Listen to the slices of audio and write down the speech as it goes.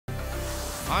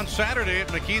On Saturday at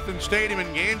McKeithen Stadium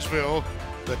in Gainesville,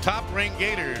 the top-ranked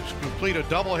Gators complete a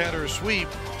doubleheader sweep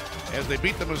as they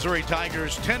beat the Missouri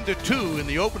Tigers 10-2 in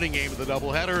the opening game of the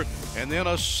doubleheader, and then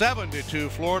a 7-2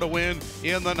 Florida win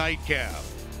in the nightcap.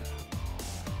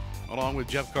 Along with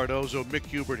Jeff Cardozo, Mick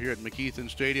Hubert here at McKeithen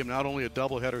Stadium. Not only a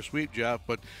doubleheader sweep, Jeff,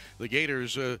 but the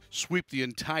Gators sweep the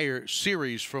entire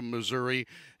series from Missouri,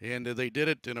 and they did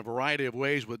it in a variety of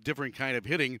ways with different kind of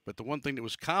hitting. But the one thing that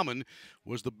was common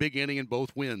was the big inning in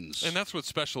both wins. And that's what's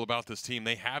special about this team.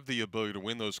 They have the ability to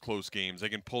win those close games. They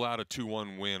can pull out a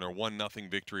 2-1 win or 1-0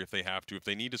 victory if they have to. If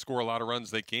they need to score a lot of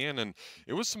runs, they can. And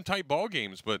it was some tight ball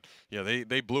games, but yeah,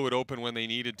 they blew it open when they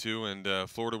needed to, and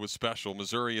Florida was special.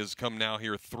 Missouri has come now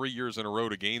here 3 years in a row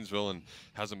to Gainesville and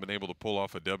hasn't been able to pull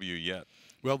off a W yet.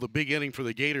 Well, the big inning for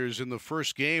the Gators in the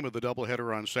first game of the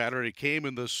doubleheader on Saturday came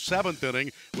in the 7th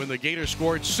inning when the Gators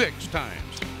scored 6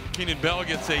 times. Keenan Bell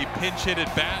gets a pinch hit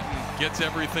at bat and gets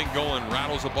everything going,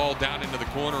 rattles the ball down into the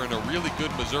corner, and a really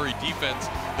good Missouri defense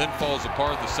then falls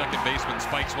apart. The second baseman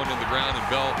spikes one in the ground, and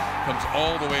Bell comes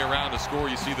all the way around to score.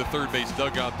 You see the third base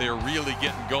dugout there really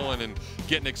getting going and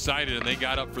getting excited, and they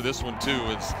got up for this one too.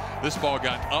 As this ball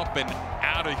got up and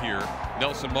out of here.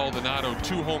 Nelson Maldonado,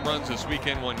 2 home runs this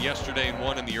weekend, one yesterday and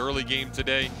one in the early game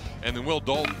today. And then Will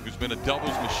Dalton, who's been a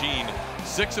doubles machine,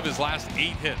 6 of his last 8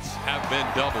 hits have been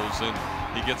doubles, and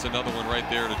he gets another one right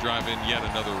there to drive in yet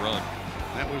another run.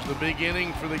 That was the big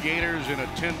inning for the Gators in a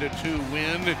 10-2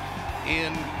 win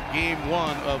in Game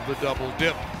 1 of the double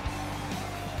dip.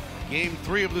 Game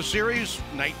 3 of the series,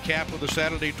 nightcap of the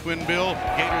Saturday twin bill.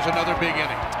 Gators another big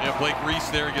inning. Yeah, Blake Reese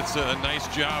there gets a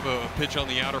nice job of a pitch on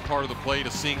the outer part of the plate,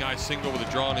 a seeing-eye single with a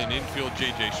drawn-in infield.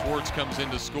 J.J. Schwartz comes in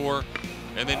to score.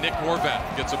 And then Nick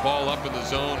Horvath gets a ball up in the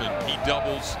zone, and he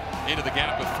doubles into the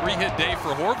gap. A 3-hit day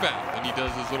for Horvath, and he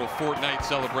does his little Fortnite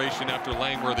celebration after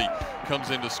Langworthy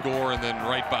comes in to score, and then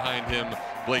right behind him,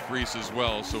 Blake Reese as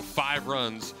well. So 5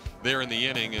 runs there in the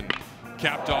inning, and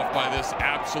capped off by this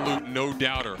absolute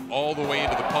no-doubter all the way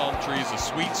into the palm trees. A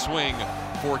sweet swing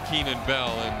for Keenan Bell,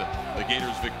 and the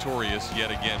Gators victorious yet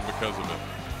again because of it.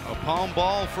 A palm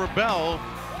ball for Bell,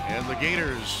 and the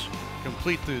Gators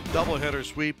complete the doubleheader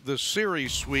sweep, the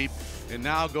series sweep, and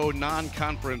now go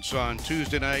non-conference on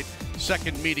Tuesday night.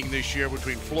 Second meeting this year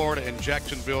between Florida and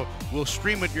Jacksonville. We'll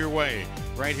stream it your way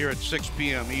right here at 6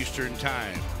 p.m. Eastern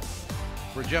Time.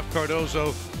 For Jeff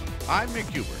Cardozo, I'm Mick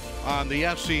Hubert on the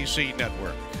FCC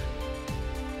Network.